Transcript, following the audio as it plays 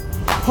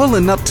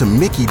Pulling up to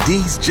Mickey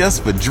D's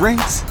just for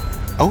drinks?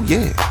 Oh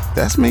yeah,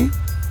 that's me.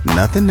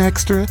 Nothing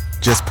extra,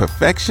 just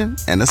perfection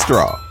and a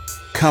straw.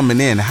 Coming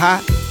in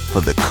hot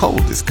for the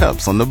coldest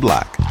cups on the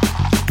block.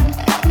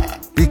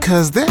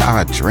 Because there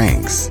are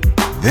drinks.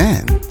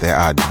 Then there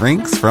are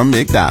drinks from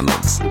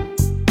McDonald's.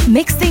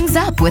 Mix things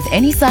up with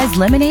any size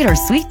lemonade or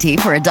sweet tea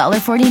for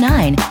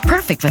 $1.49.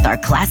 Perfect with our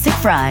classic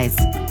fries.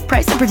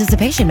 Price and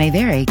participation may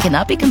vary.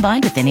 Cannot be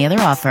combined with any other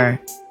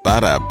offer.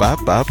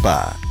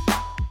 Ba-da-ba-ba-ba.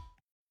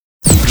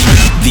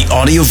 The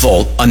Audio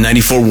Vault on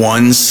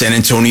 94.1 San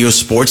Antonio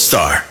Sports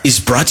Star is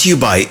brought to you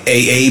by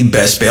AA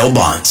Best Bail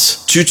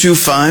Bonds,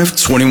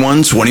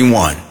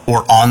 225-2121,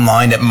 or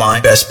online at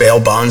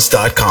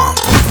mybestbailbonds.com.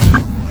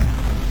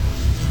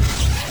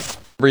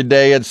 Every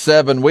day at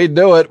 7, we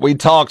do it. We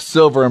talk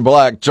silver and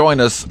black. Join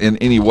us in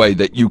any way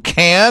that you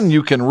can.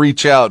 You can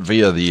reach out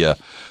via the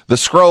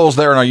scrolls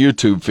there in our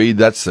YouTube feed.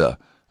 That's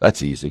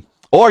easy.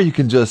 Or you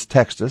can just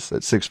text us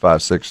at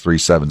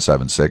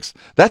 656-3776.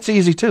 That's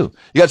easy, too.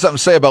 You got something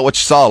to say about what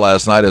you saw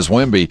last night as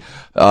Wemby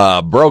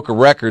broke a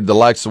record, the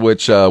likes of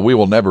which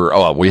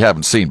we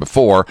haven't seen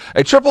before.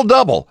 A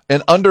triple-double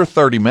in under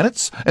 30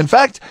 minutes. In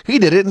fact, he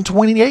did it in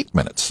 28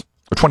 minutes.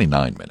 Or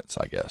 29 minutes,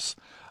 I guess.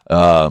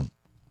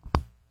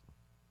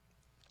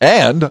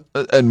 And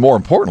more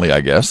importantly,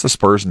 I guess, the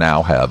Spurs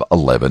now have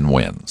 11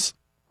 wins.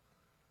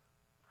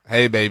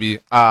 Hey, baby.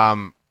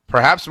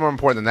 Perhaps more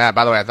important than that,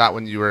 by the way, I thought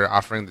when you were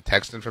offering the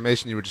text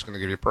information, you were just going to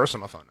give your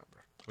personal phone number.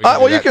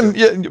 You can.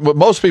 Yeah,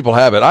 most people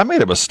have it. I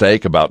made a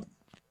mistake about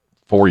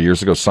 4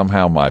 years ago.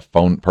 Somehow my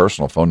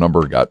personal phone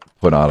number got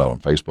put out on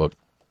Facebook.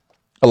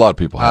 A lot of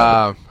people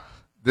have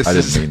it. I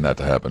didn't mean that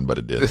to happen, but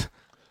it did.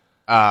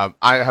 I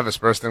have a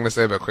Spurs thing to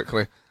say, but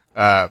quickly.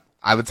 I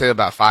would say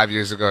about 5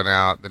 years ago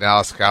now, the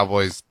Dallas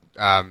Cowboys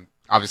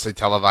obviously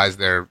televised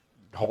their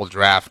whole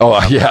draft.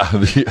 Oh, yeah.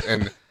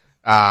 And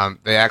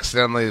they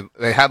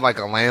had like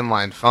a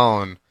landline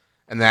phone,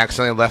 and they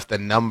accidentally left the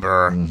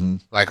number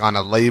like on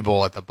a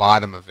label at the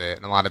bottom of it.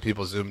 And a lot of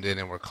people zoomed in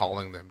and were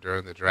calling them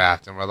during the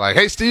draft. And we're like,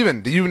 hey,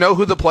 Steven, do you know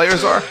who the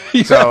players are?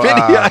 You have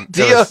any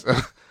idea?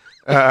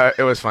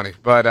 It was funny.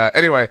 But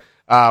anyway,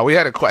 we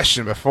had a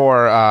question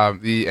before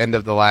the end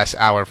of the last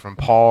hour from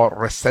Paul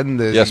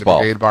Resendez in the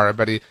Brigade Bar.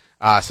 Everybody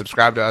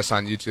subscribe to us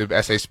on YouTube,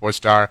 SA Sports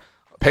Star.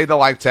 Pay the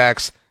like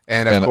tax.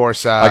 And of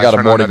course, I got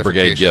a Morning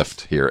Brigade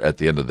gift here at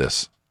the end of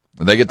this.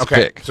 And they get to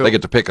pick. So they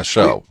get to pick a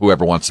show,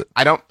 whoever wants it.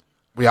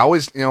 We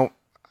always, I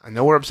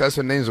know we're obsessed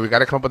with names, but we got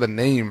to come up with a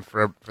name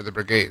for the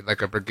brigade,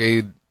 like a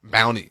brigade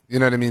bounty. You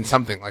know what I mean?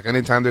 Something like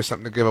anytime there's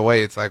something to give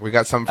away, it's like we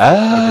got something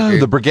for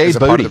the brigade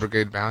part booty. of the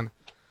brigade bounty.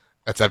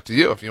 That's up to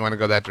you if you want to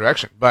go that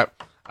direction. But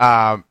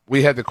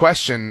we had the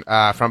question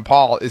from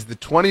Paul: is the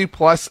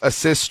 20+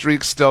 assist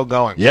streak still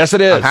going? Yes, it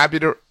is.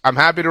 I'm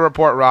happy to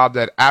report, Rob,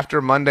 that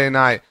after Monday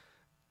night,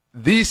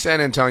 the San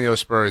Antonio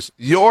Spurs,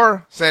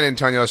 your San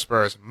Antonio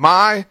Spurs,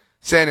 my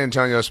San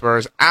Antonio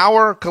Spurs,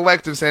 our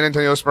collective San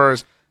Antonio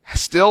Spurs,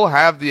 still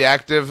have the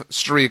active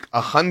streak,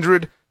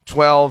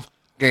 112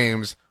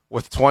 games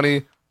with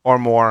 20 or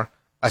more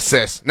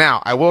assists.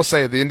 Now, I will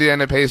say the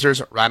Indiana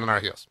Pacers right on our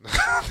heels.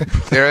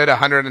 They're at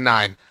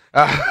 109.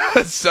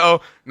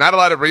 So not a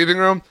lot of breathing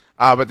room,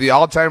 but the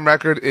all-time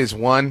record is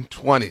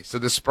 120. So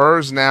the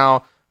Spurs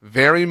now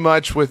very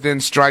much within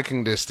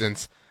striking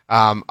distance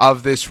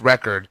of this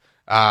record.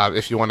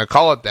 If you want to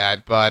call it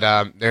that,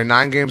 but they're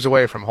 9 games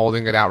away from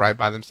holding it outright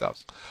by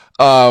themselves.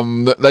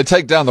 They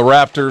take down the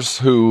Raptors,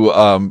 who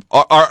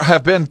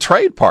have been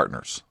trade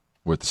partners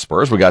with the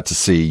Spurs. We got to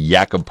see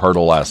Jakob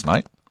Poeltl last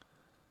night.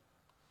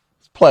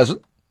 It's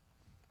pleasant,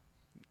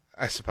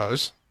 I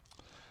suppose.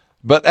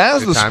 But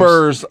as the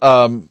Spurs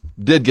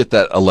did get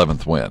that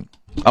 11th win,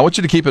 I want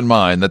you to keep in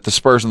mind that the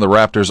Spurs and the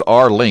Raptors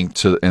are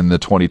linked in the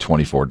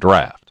 2024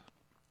 draft.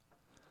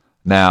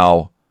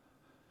 Now,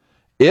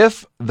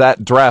 if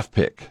that draft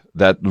pick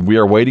that we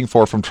are waiting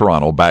for from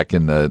Toronto back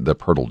in the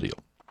Poeltl deal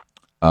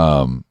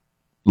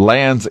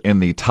lands in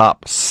the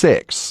top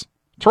 6,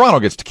 Toronto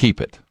gets to keep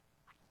it.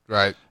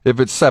 Right. If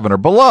it's 7 or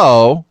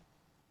below,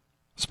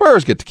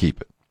 Spurs get to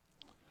keep it.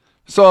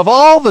 So of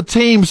all the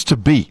teams to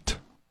beat,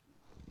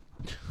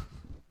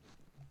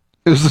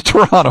 is the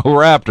Toronto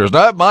Raptors.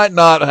 Now, that might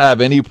not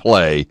have any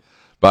play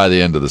by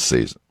the end of the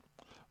season.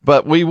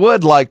 But we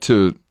would like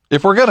to,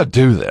 if we're going to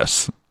do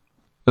this,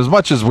 as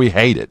much as we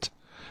hate it,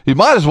 you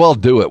might as well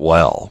do it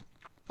well.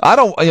 I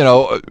don't,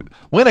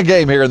 win a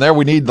game here and there.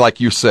 We need,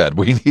 like you said,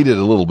 we needed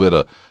a little bit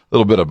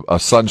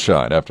of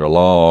sunshine after a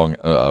long,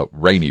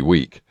 rainy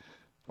week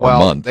or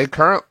month. They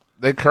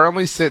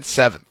currently sit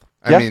 7th.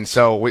 I mean,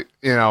 so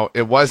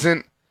it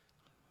wasn't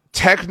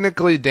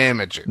technically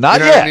damaging. Not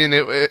yet. What I mean,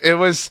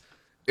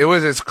 it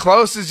was as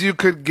close as you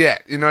could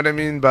get. You know what I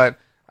mean? But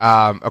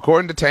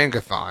according to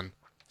Tankathon,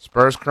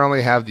 Spurs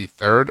currently have the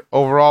 3rd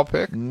overall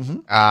pick.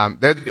 Mm-hmm.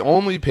 They're the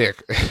only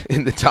pick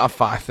in the top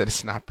 5 that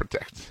is not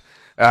protected,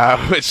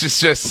 which is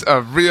just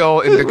a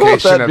real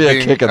indication of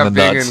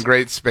being in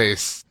great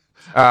space.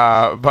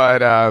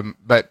 But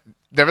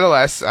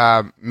nevertheless,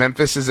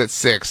 Memphis is at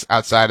 6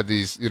 outside of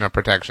these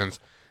protections,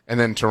 And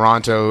then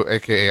Toronto,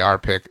 a.k.a. our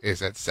pick,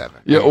 is at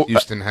 7. Yeah,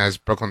 Houston has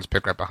Brooklyn's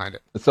pick right behind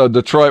it. So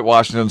Detroit,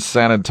 Washington,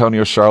 San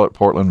Antonio, Charlotte,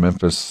 Portland,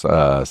 Memphis,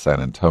 San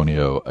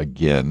Antonio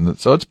again.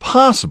 So it's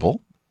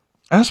possible,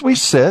 as we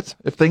sit,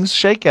 if things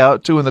shake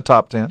out, 2 in the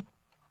top 10.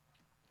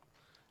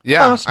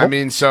 Yeah, possible. I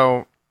mean,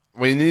 so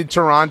we need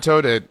Toronto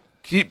to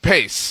keep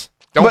pace.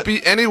 Don't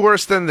be any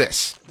worse than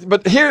this.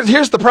 But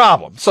here's the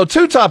problem. So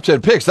 2 top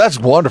 10 picks, that's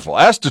wonderful.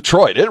 Ask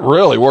Detroit. It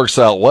really works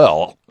out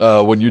well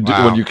when you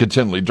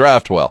continually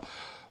draft well.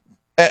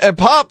 And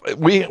Pop,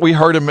 we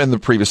heard him in the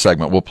previous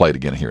segment. We'll play it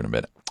again here in a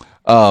minute.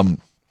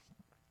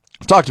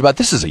 Talked about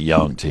this is a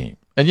young team.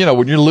 And,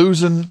 when you're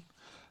losing,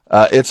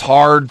 it's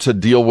hard to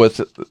deal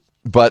with.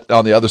 But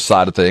on the other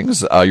side of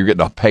things, you're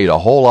getting paid a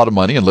whole lot of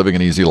money and living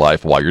an easy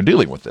life while you're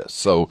dealing with this.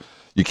 So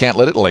you can't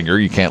let it linger.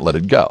 You can't let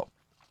it go.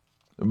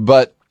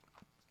 But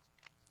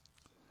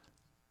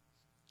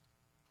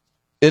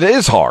it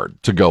is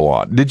hard to go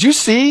on. Did you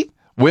see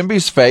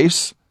Wemby's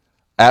face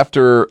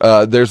after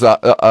there's an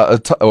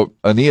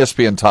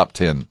ESPN top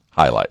 10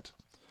 highlight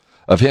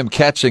of him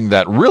catching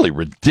that really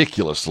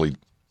ridiculously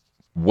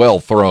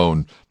well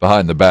thrown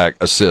behind the back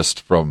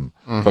assist from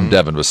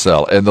Devin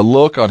Vassell, and the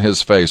look on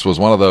his face was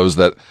one of those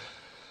that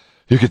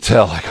you could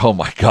tell, like, oh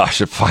my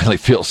gosh, it finally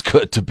feels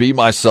good to be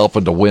myself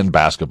and to win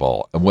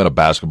basketball and win a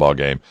basketball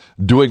game,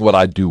 doing what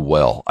I do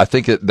well. I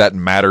think that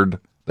mattered.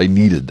 They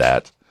needed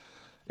that.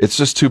 It's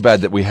just too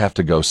bad that we have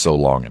to go so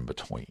long in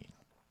between.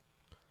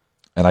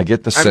 And I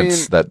get the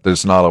sense that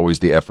there's not always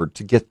the effort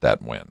to get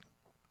that win.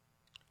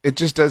 It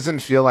just doesn't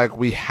feel like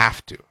we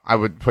have to. I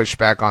would push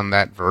back on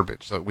that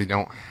verbiage. So we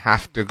don't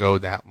have to go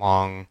that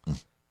long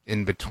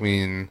in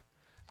between.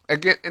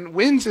 Again, and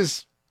wins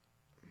is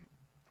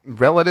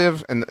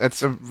relative, and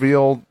it's a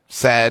real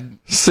sad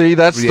See,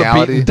 that's reality.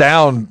 The beaten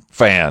down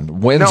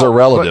fan. Wins are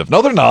relative.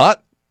 No, they're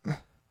not.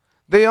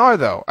 They are,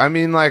 though. I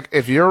mean, like,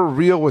 if you're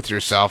real with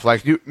yourself,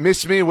 like, you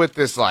miss me with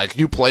this, like,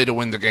 you play to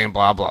win the game,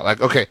 blah, blah.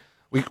 Like, okay,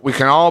 we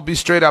can all be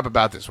straight up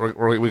about this.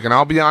 We can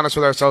all be honest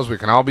with ourselves. We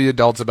can all be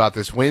adults about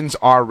this. Wins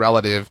are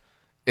relative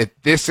at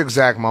this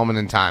exact moment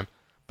in time.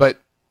 But,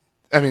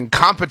 I mean,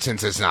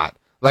 competence is not.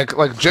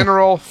 Like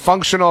general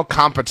functional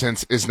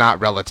competence is not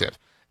relative.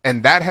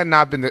 And that had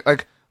not been,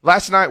 like,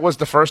 last night was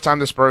the first time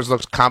the Spurs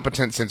looked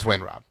competent since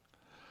when, Rob?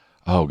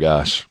 Oh,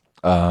 gosh.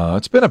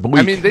 It's been a week.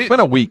 I mean, it's been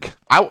a week.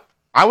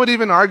 I would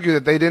even argue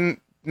that they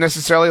didn't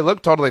necessarily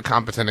look totally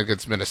competent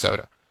against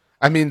Minnesota.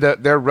 I mean,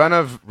 their run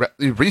of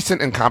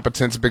recent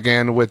incompetence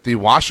began with the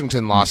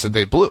Washington loss that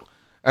they blew.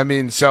 I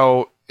mean,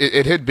 so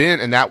it had been,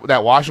 and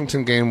that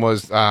Washington game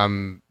was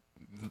 2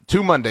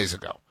 Mondays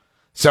ago.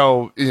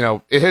 So,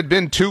 it had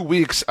been 2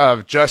 weeks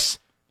of just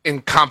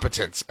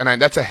incompetence.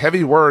 And that's a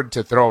heavy word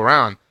to throw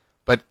around,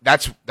 but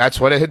that's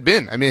what it had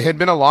been. I mean, it had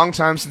been a long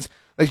time since,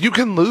 like, you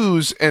can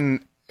lose,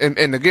 and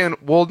again,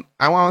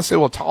 I want to say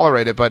we'll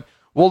tolerate it, but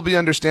we'll be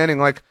understanding,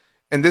 like,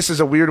 and this is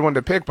a weird one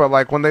to pick, but,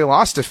 like, when they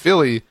lost to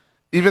Philly,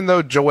 even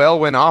though Joel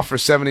went off for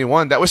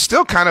 71, that was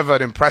still kind of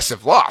an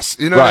impressive loss.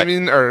 You know what I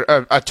mean? Or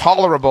a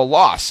tolerable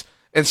loss.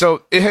 And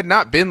so it had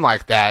not been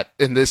like that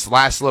in this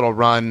last little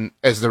run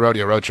as the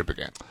rodeo road trip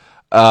began.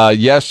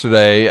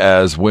 Yesterday,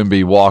 as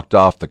Wemby walked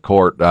off the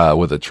court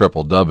with a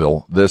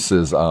triple-double, this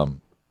is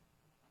him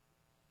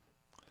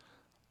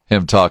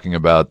talking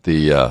about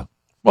the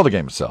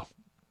game itself.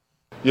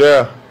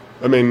 Yeah,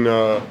 I mean,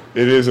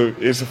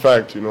 it's a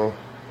fact, and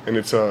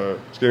it's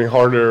getting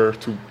harder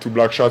to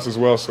block shots as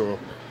well, so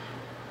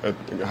I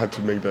had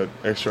to make that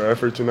extra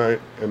effort tonight,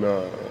 and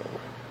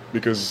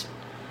because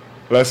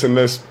less and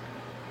less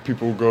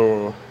people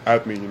go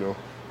at me, in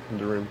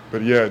the rim.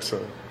 But yeah, it's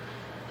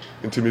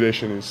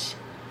intimidation is,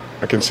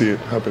 I can see it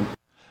happen.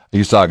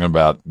 He's talking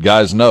about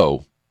guys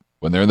know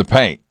when they're in the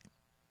paint,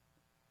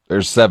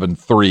 there's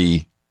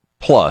 7-3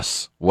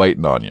 plus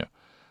waiting on you.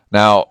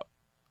 Now,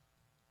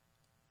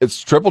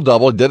 it's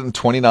triple-double. He did it in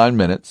 29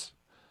 minutes.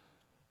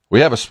 We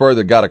have a Spur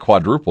that got a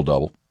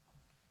quadruple-double.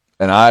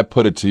 And I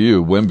put it to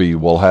you, Wemby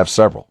will have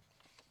several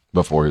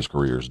before his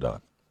career is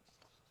done.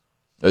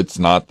 It's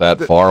not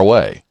that far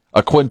away.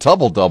 A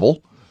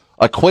quintuple-double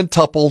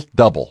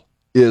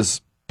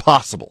is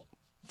possible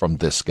from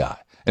this guy.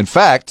 In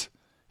fact,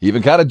 he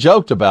even kind of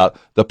joked about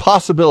the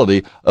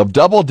possibility of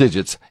double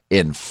digits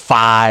in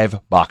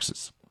 5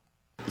 boxes.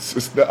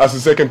 As a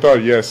second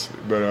thought, yes.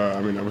 But,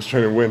 I was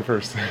trying to win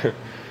first.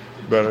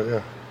 But,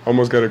 yeah,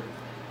 almost got a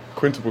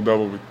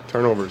quintuple-double with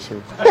turnovers.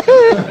 So.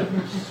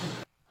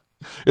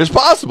 It's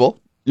possible.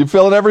 You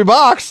fill in every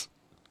box.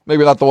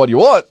 Maybe not the one you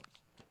want.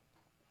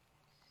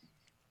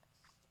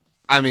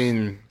 I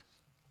mean,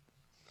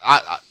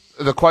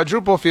 the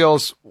quadruple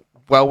feels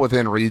well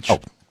within reach. Oh.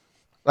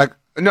 Like,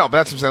 no, but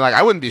that's what I'm saying. Like,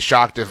 I wouldn't be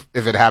shocked if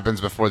it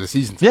happens before the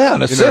season. Yeah,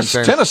 an assist,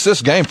 10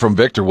 assist game from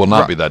Victor will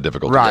not be that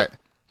difficult to get.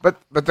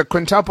 But the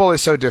quintuple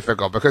is so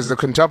difficult because the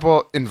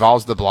quintuple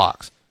involves the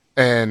blocks,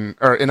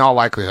 or in all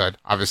likelihood,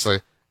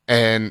 obviously.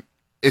 And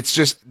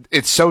it's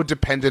so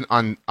dependent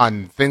on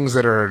things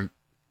that are,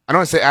 I don't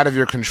want to say out of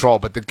your control,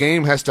 but the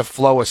game has to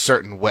flow a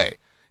certain way.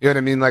 You know what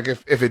I mean? Like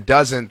if it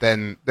doesn't,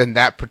 then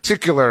that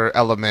particular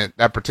element,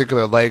 that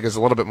particular leg is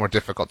a little bit more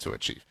difficult to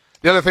achieve.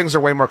 The other things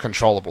are way more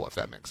controllable, if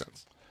that makes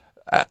sense.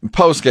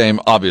 Post game,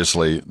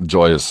 obviously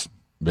joyous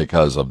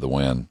because of the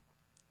win.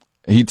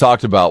 He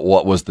talked about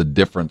what was the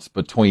difference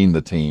between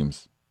the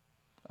teams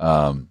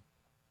on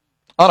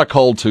a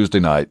cold Tuesday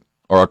night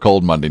or a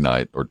cold Monday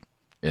night or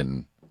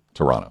in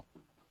Toronto.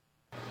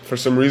 For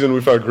some reason,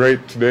 we felt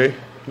great today.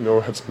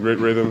 Had some great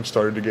rhythm,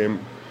 started the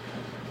game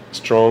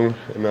strong,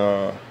 and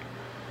I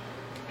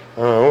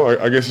don't know,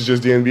 I guess it's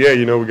just the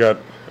NBA. We got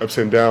ups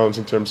and downs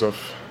in terms of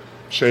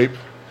shape,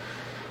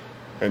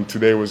 and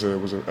today was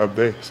an up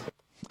day. So.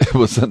 It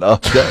was an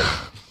up day.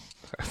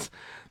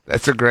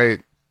 That's a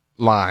great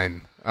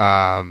line.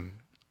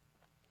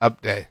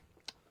 Up day.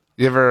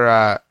 You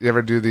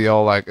ever do the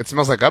old it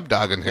smells like up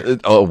dog in here?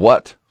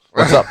 What?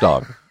 What's up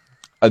dog?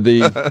 I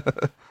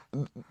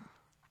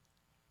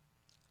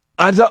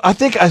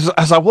think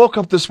as I woke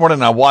up this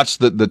morning, I watched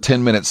the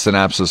 10-minute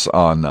synopsis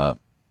on the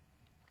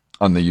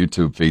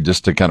YouTube feed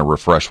just to kind of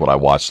refresh what I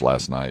watched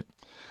last night.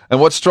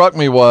 And what struck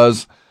me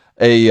was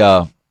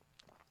they're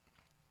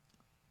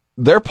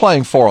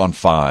playing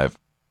 4-on-5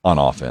 on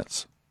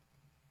offense.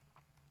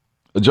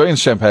 Julian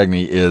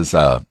Champagny is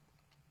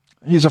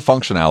he's a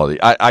functionality.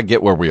 I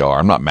get where we are.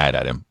 I'm not mad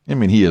at him. I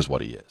mean, he is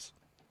what he is.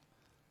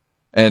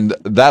 And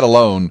that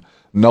alone,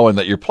 knowing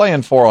that you're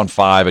playing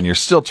 4-on-5 and you're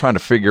still trying to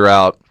figure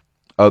out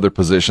other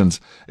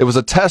positions, it was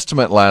a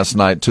testament last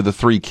night to the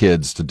three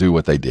kids to do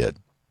what they did.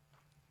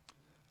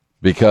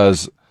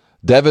 Because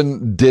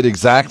Devin did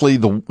exactly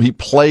he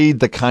played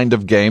the kind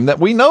of game that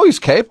we know he's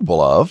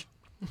capable of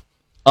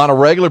on a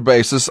regular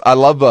basis. I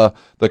love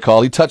the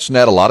call. He touched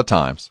net a lot of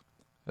times.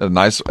 Had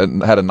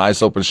a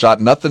nice open shot.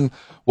 Nothing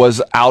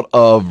was out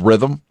of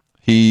rhythm.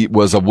 He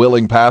was a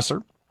willing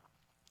passer.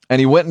 And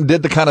he went and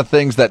did the kind of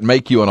things that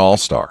make you an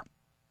all-star,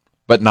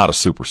 but not a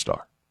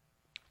superstar.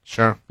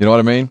 Sure. You know what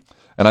I mean?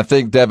 And I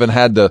think Devin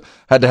had to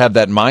have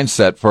that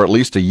mindset for at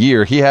least a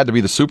year. He had to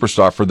be the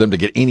superstar for them to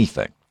get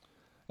anything.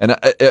 And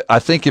I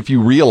think if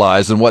you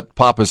realize, and what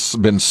Pop has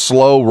been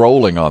slow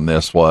rolling on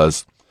this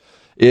was,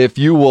 if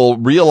you will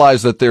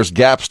realize that there's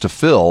gaps to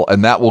fill,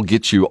 and that will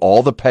get you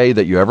all the pay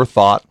that you ever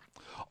thought,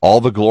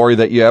 all the glory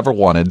that you ever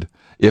wanted,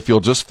 if you'll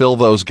just fill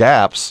those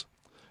gaps,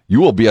 you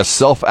will be a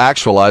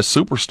self-actualized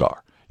superstar.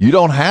 You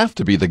don't have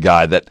to be the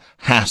guy that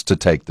has to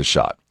take the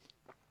shot.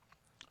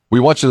 We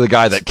want you the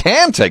guy that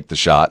can take the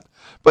shot,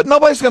 but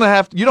nobody's going to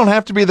have, you don't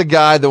have to be the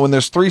guy that when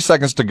there's 3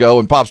 seconds to go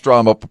and Pop's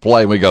drawing up a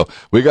play and we go,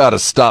 we got to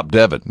stop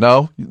Devin.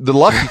 No, the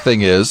lucky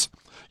thing is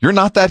you're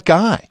not that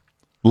guy.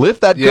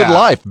 Live that good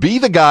life. Be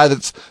the guy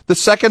that's the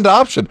second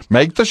option.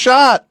 Make the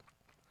shot.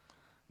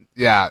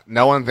 Yeah,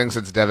 no one thinks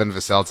it's Devin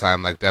Vassell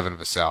time like Devin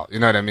Vassell. You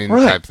know what I mean?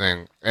 Right. Type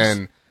thing.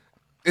 And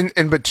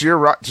but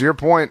to your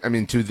point, I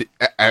mean,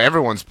 at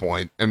everyone's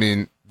point, I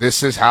mean,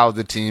 this is how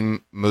the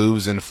team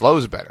moves and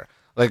flows better.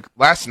 Like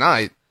last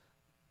night,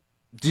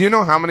 do you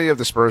know how many of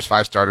the Spurs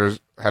 5 starters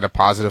had a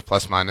positive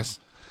plus minus?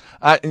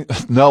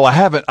 No, I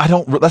haven't. I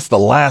don't. That's the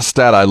last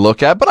stat I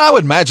look at. But I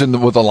would imagine that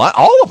with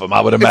all of them,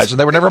 I would imagine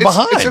they were never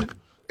behind.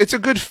 It's a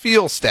good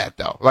feel stat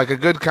though, like a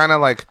good kind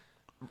of like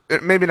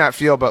maybe not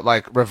feel, but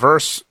like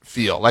reverse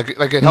feel. Like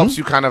it helps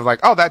you kind of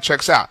like, oh, that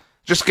checks out.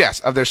 Just guess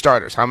of their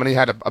starters, how many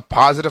had a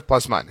positive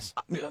plus minus?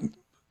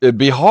 It'd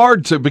be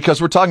hard to,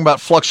 because we're talking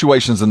about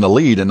fluctuations in the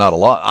lead and not a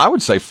lot. I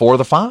would say 4 of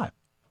the 5.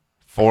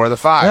 4 of the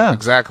 5, yeah.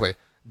 Exactly.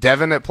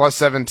 Devin at plus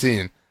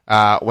 17,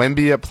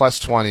 Wemby at plus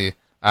 20,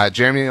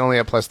 Jeremy only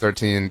at plus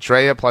 13,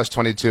 Trey at plus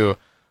 22,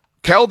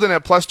 Keldon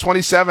at plus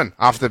 27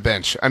 off the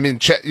bench. I mean,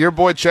 your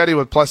boy Chetty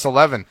with plus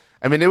 11.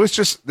 I mean,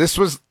 this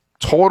was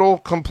total,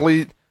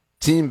 complete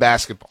team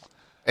basketball.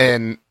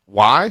 And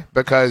why?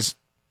 Because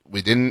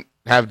we didn't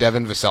have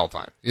Devin Vassell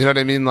time. You know what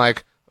I mean?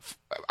 Like,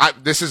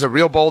 this is a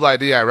real bold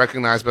idea, I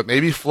recognize, but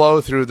maybe flow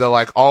through the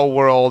like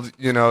all-world,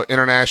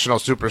 international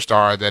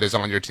superstar that is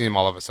on your team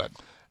all of a sudden.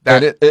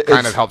 That it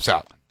kind of helps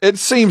out. It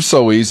seems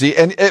so easy,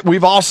 and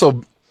we've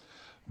also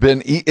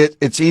been.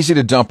 It's easy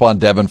to jump on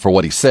Devin for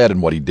what he said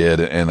and what he did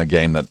in a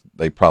game that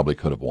they probably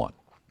could have won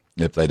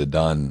if they'd have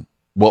done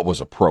what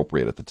was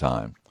appropriate at the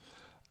time.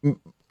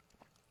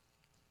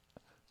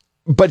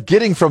 But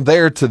getting from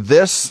there to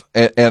this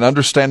and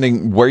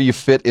understanding where you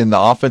fit in the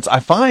offense, I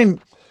find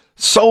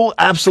so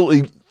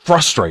absolutely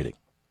frustrating.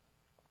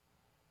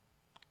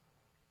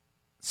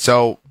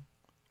 So,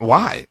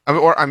 why?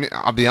 I mean,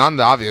 beyond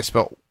the obvious,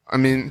 but I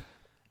mean,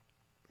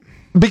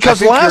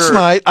 because last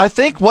night, I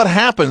think what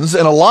happens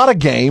in a lot of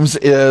games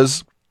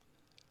is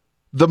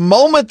the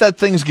moment that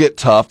things get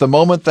tough, the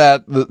moment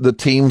that the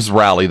teams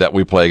rally that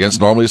we play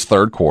against, normally it's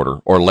third quarter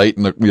or late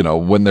in the,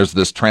 when there's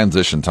this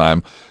transition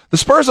time, the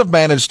Spurs have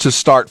managed to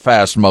start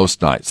fast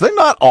most nights. They're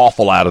not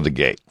awful out of the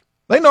gate.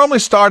 They normally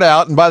start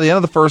out, and by the end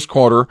of the first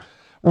quarter,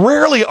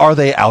 rarely are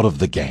they out of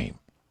the game.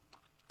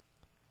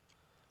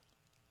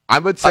 I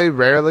would say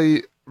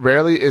rarely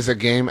is a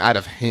game out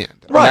of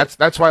hand. Right.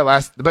 That's why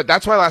last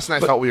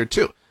night felt weird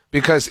too,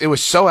 because it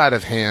was so out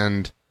of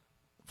hand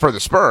for the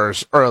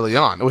Spurs early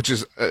on, which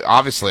is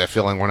obviously a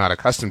feeling we're not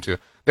accustomed to.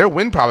 their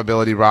win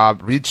probability,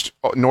 Rob, reached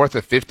north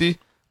of 50.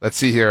 Let's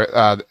see here,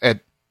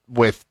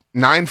 with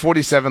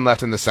 9:47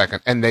 left in the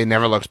second, and they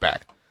never looked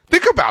back.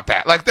 Think about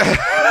that. Like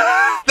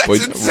that.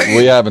 That's insane.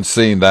 We haven't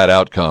seen that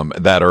outcome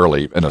that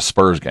early in a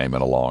Spurs game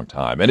in a long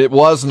time. And it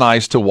was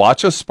nice to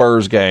watch a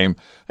Spurs game.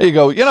 There you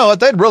go,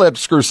 they'd really have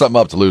to screw something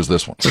up to lose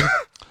this one.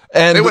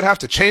 And they would have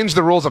to change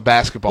the rules of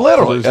basketball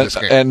literally, to lose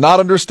this game. And not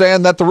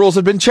understand that the rules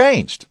had been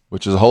changed,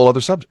 which is a whole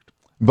other subject.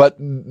 But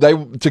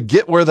to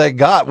get where they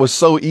got was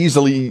so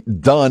easily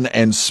done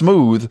and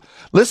smooth.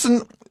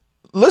 Listen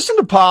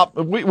to Pop.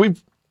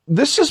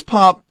 This is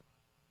Pop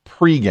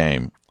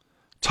pregame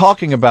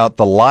talking about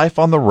the life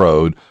on the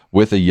road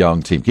with a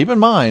young team. Keep in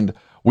mind,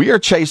 we are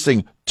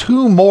chasing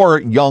 2 more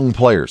young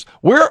players.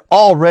 We're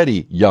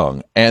already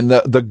young, and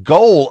the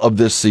goal of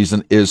this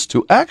season is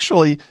to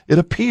actually, it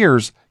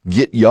appears,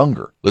 get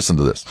younger. Listen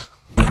to this.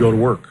 You go to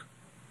work.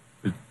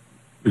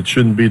 It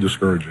shouldn't be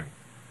discouraging.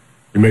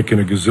 You're making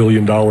 $1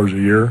 gazillion a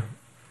year.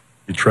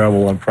 You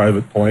travel on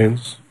private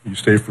planes. You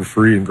stay for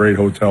free in great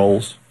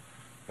hotels.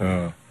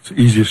 It's the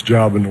easiest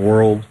job in the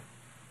world.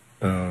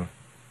 No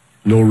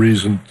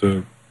reason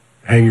to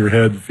hang your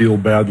head, feel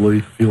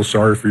badly, feel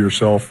sorry for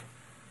yourself.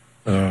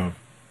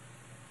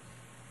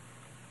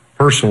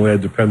 Personally, I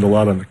depend a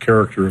lot on the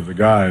character of the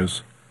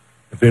guys.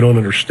 If they don't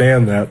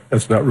understand that,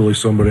 that's not really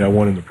somebody I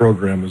want in the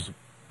program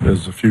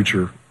as the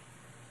future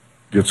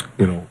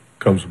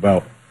comes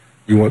about.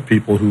 You want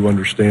people who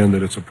understand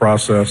that it's a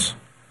process.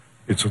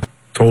 It's a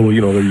total,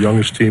 they're the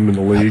youngest team in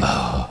the league.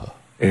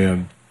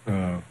 And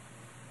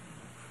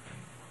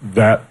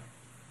that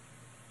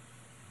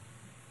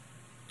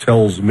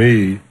tells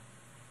me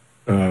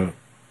that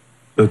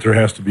there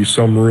has to be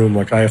some room.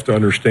 Like, I have to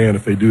understand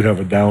if they do have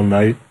a down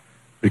night,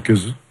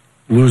 because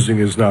losing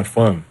is not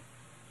fun.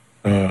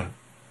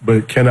 But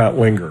it cannot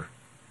linger.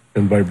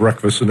 And by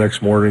breakfast the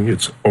next morning,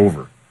 it's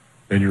over.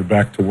 And you're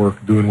back to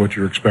work doing what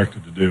you're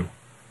expected to do.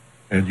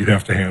 And you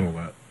have to handle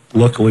that.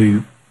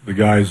 Luckily, the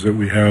guys that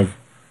we have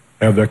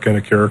that kind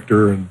of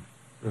character, and,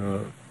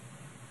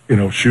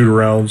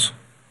 shoot-arounds.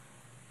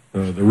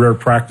 The rare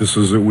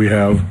practices that we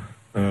have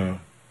are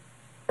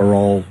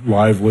all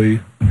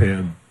lively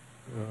and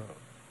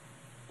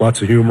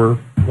lots of humor,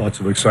 lots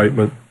of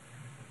excitement.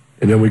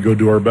 And then we go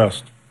do our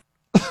best.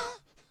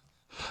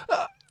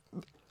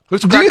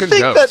 Who's cracking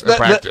jokes in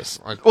practice?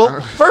 Well,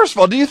 first of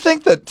all, do you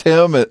think that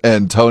Tim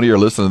and Tony are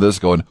listening to this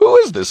going, who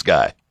is this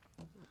guy?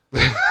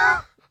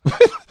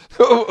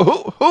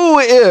 who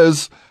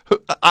is?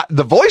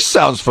 The voice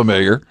sounds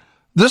familiar.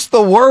 Just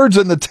the words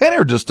and the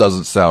tenor just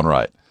doesn't sound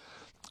right.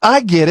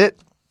 I get it.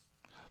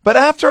 But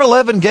after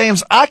 11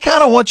 games, I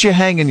kind of want you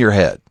hanging your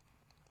head.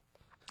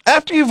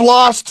 After you've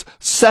lost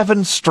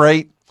 7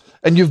 straight,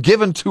 and you've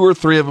given 2 or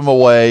 3 of them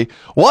away,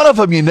 one of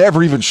them you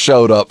never even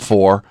showed up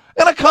for,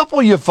 and a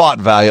couple you fought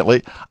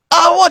valiantly,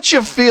 I want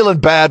you feeling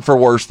bad for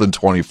worse than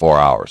 24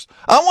 hours.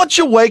 I want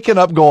you waking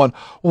up going,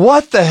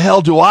 what the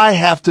hell do I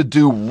have to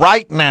do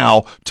right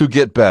now to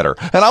get better?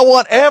 And I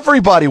want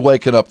everybody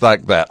waking up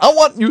like that. I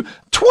want you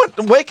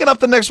waking up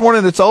the next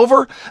morning it's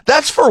over.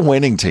 That's for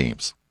winning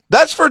teams.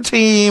 That's for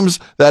teams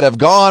that have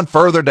gone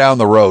further down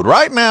the road.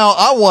 Right now,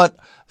 I want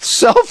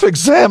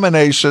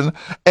self-examination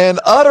and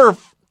utter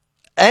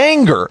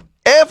anger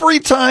every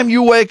time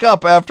you wake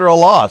up after a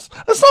loss.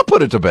 Let's not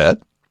put it to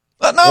bed.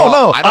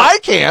 No, I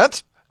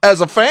can't. As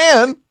a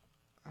fan,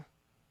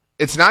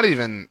 it's not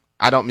even,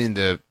 I don't mean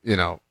to,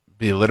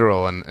 be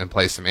literal and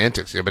play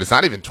semantics here, but it's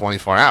not even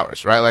 24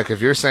 hours, right? Like, if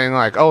you're saying,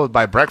 like, oh,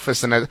 by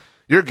breakfast, and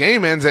your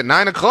game ends at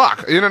 9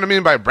 o'clock, you know what I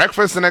mean? By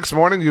breakfast the next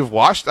morning, you've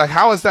washed. Like,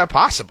 how is that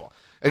possible?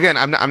 Again,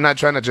 I'm not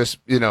trying to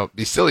just,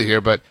 be silly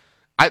here, but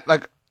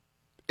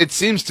it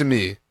seems to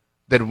me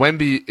that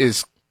Wemby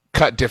is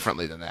cut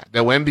differently than that.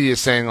 That Wemby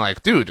is saying,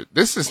 like, dude,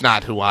 this is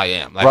not who I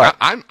am. Like, right.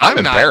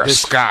 I'm not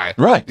this guy.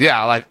 Right.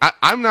 Yeah, like,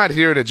 I'm not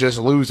here to just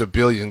lose 1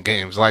 billion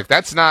games. Like,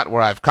 that's not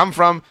where I've come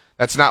from.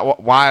 That's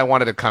not why I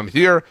wanted to come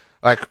here.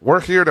 Like,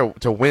 we're here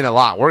to win a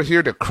lot. We're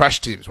here to crush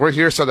teams. We're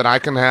here so that I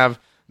can have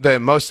the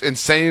most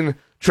insane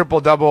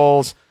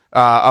triple-doubles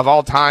of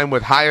all time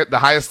with the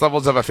highest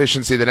levels of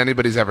efficiency that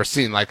anybody's ever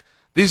seen. Like,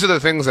 these are the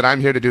things that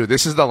I'm here to do.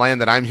 This is the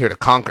land that I'm here to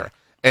conquer.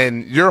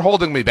 And you're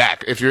holding me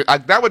back. If you're,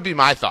 that would be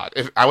my thought.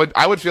 If I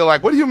would feel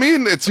like, what do you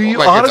mean? Do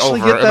you honestly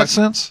get that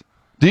sense?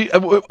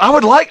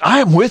 I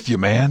am with you,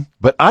 man,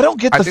 but I don't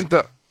get. I think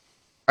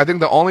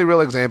the only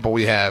real example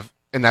we have,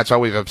 and that's why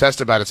we've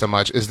obsessed about it so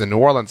much, is the New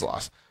Orleans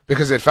loss,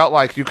 because it felt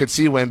like you could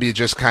see Wemby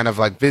just kind of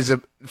like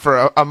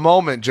for a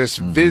moment, just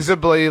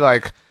visibly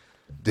like,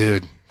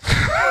 dude,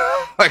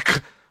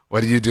 like,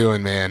 what are you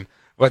doing, man?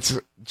 Let's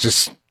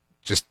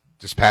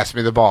just pass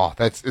me the ball.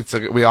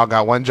 We all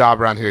got one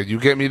job around here. You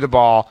get me the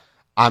ball,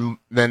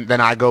 then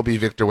I go be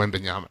Victor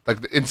Wembanyama.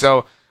 And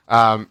so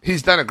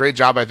he's done a great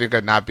job, I think,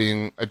 at not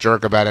being a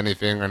jerk about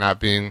anything or not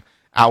being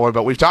outward.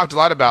 But we've talked a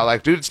lot about,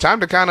 like, dude, it's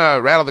time to kind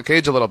of rattle the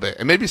cage a little bit.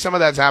 And maybe some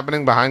of that's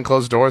happening behind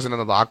closed doors and in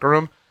the locker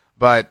room.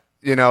 But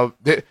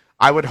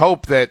I would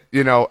hope that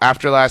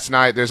after last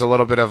night, there's a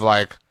little bit of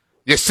like,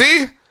 you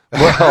see,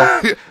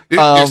 well,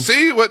 you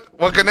see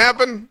what can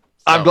happen.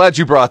 So. I'm glad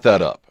you brought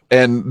that up.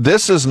 And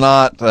this is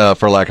not,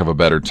 for lack of a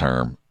better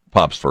term,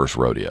 Pop's first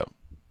rodeo.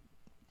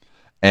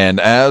 And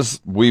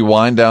as we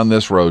wind down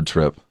this road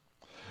trip,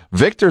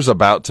 Victor's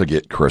about to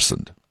get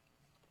christened.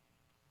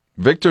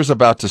 Victor's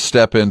about to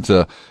step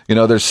into,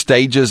 there's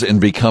stages in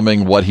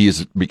becoming what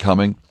he's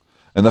becoming.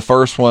 And the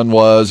first one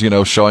was,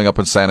 showing up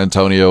in San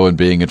Antonio and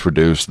being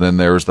introduced. Then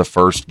there's the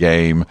first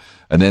game,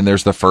 and then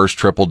there's the first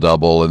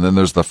triple-double, and then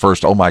there's the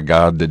first, oh, my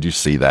God, did you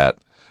see that?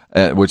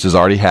 Which has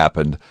already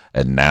happened.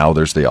 And now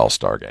there's the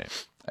All-Star game.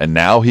 And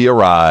now he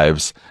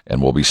arrives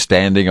and will be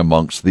standing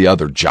amongst the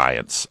other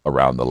giants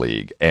around the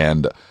league.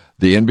 And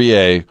the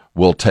NBA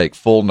will take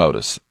full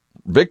notice.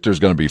 Victor's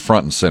going to be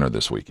front and center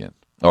this weekend,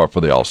 or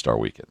for the All-Star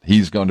weekend.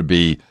 He's going to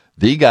be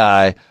the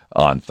guy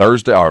on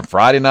Thursday or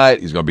Friday night.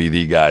 He's going to be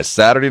the guy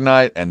Saturday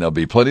night, and there'll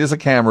be plenty of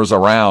cameras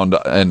around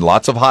and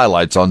lots of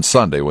highlights on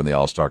Sunday when the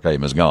All-Star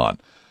game is gone.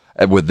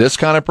 And with this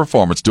kind of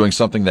performance, doing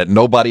something that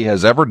nobody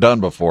has ever done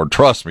before,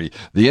 trust me,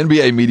 the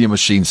NBA media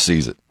machine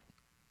sees it.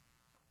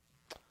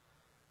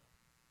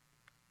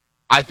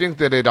 I think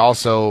that it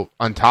also,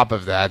 on top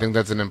of that, I think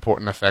that's an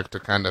important effect to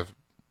kind of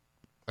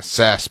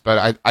assess.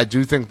 But I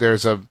do think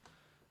there's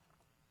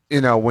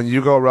when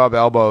you go rub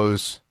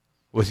elbows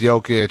with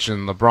Jokic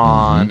and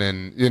LeBron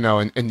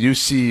and you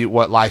see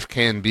what life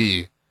can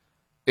be,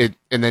 and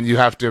then you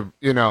have to,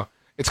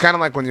 it's kind of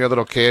like when you're a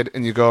little kid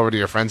and you go over to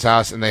your friend's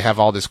house and they have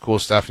all this cool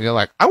stuff and you're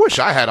like, I wish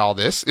I had all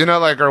this,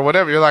 or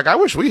whatever. You're like, I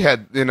wish we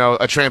had,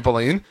 a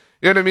trampoline.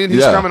 You know what I mean?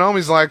 He's coming home.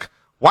 He's like,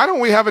 why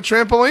don't we have a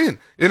trampoline?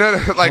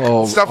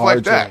 Stuff like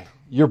RJ, that.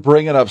 You're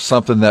bringing up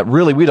something that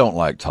really we don't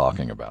like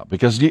talking about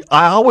because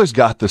I always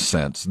got the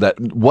sense that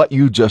what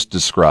you just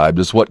described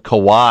is what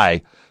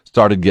Kawhi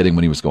started getting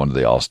when he was going to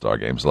the All-Star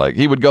games. Like,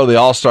 he would go to the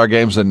All-Star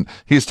games and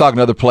he's talking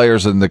to other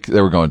players and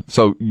they were going,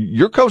 so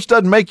your coach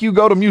doesn't make you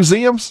go to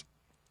museums?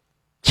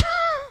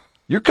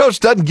 Your coach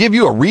doesn't give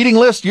you a reading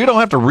list? You don't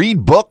have to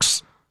read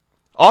books?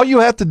 All you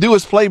have to do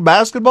is play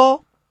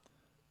basketball?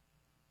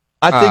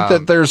 I think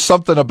that there's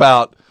something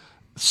about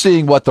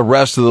seeing what the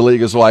rest of the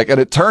league is like, and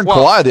it turned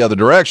Kawhi the other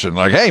direction.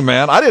 Like, hey,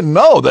 man, I didn't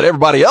know that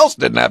everybody else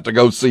didn't have to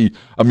go see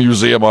a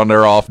museum on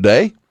their off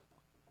day.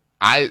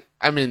 I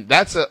mean,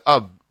 that's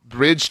a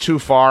bridge too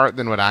far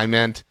than what I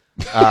meant.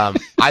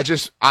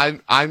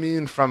 I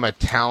mean from a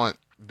talent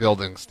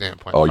building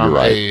standpoint. Oh, you're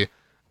right.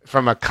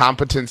 From a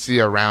competency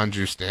around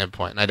you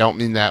standpoint. And I don't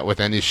mean that with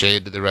any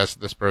shade to the rest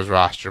of the Spurs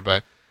roster,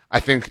 but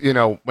I think,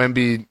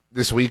 Wemby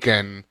this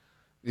weekend,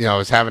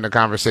 is having a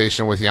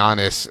conversation with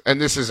Giannis,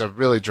 and this is a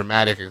really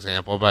dramatic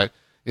example, but,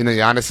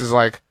 Giannis is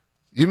like,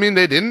 you mean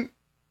they didn't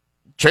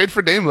trade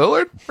for Dame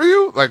Lillard for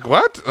you? Like,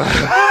 what?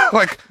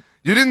 Like,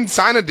 you didn't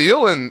sign a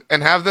deal and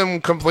have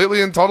them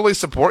completely and totally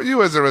support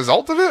you as a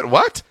result of it?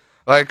 What?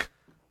 Like,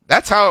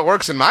 that's how it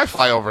works in my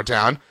flyover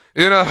town,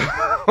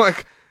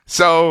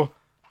 so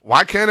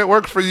why can't it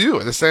work for you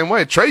in the same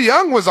way? Trae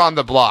Young was on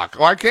the block.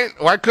 Why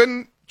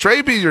couldn't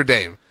Trae be your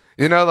Dame?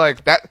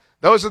 That,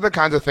 those are the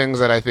kinds of things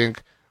that I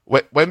think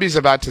Wemby's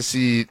about to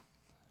see,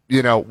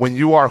 when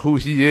you are who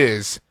he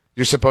is,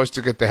 you're supposed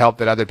to get the help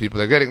that other people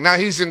are getting. Now,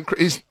 he's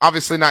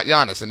obviously not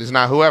Giannis, and he's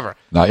not whoever.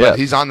 Not yet. But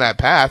he's on that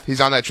path.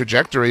 He's on that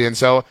trajectory. And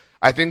so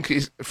I think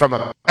he's, from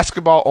a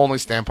basketball-only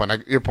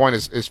standpoint, your point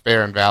is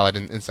fair and valid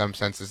in some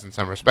senses, in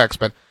some respects.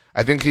 But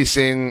I think he's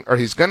seeing, or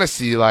he's going to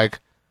see, like,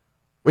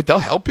 wait, they'll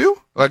help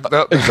you?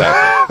 Exactly.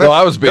 No,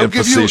 I was being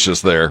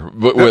facetious there.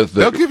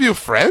 They'll give you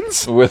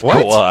friends? With what?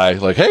 Kawhi.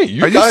 Like,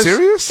 hey, are guys,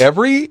 you serious?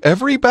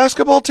 Every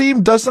basketball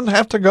team doesn't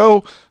have to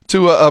go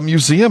to a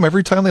museum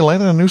every time they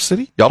land in a new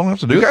city? Y'all don't have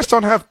to do it? You guys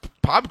don't have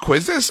pop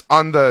quizzes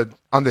on the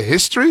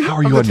history? How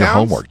are you on your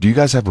homework? Do you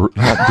guys did you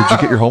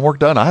get your homework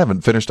done? I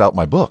haven't finished out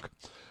my book.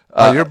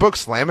 Are your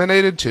books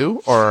laminated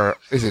too, or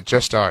is it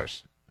just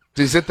ours?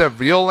 Is it the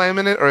real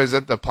laminate, or is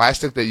it the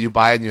plastic that you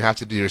buy and you have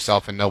to do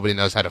yourself and nobody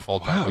knows how to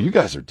fold? Wow, you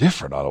guys are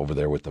different out over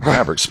there with the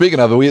Mavericks.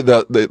 Speaking of it,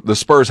 the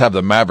Spurs have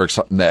the Mavericks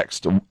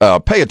next.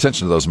 Pay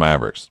attention to those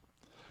Mavericks.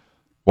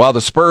 While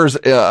the Spurs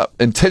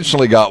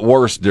intentionally got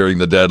worse during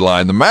the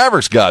deadline, the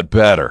Mavericks got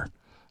better.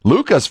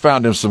 Luka's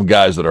found him some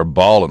guys that are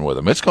balling with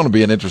him. It's going to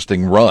be an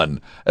interesting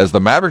run as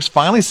the Mavericks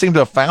finally seem to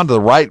have found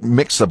the right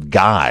mix of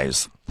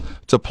guys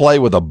to play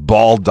with a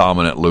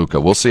ball-dominant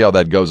Luka. We'll see how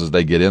that goes as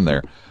they get in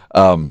there.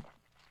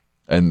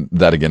 And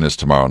that, again, is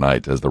tomorrow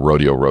night as the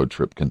rodeo road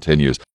trip continues.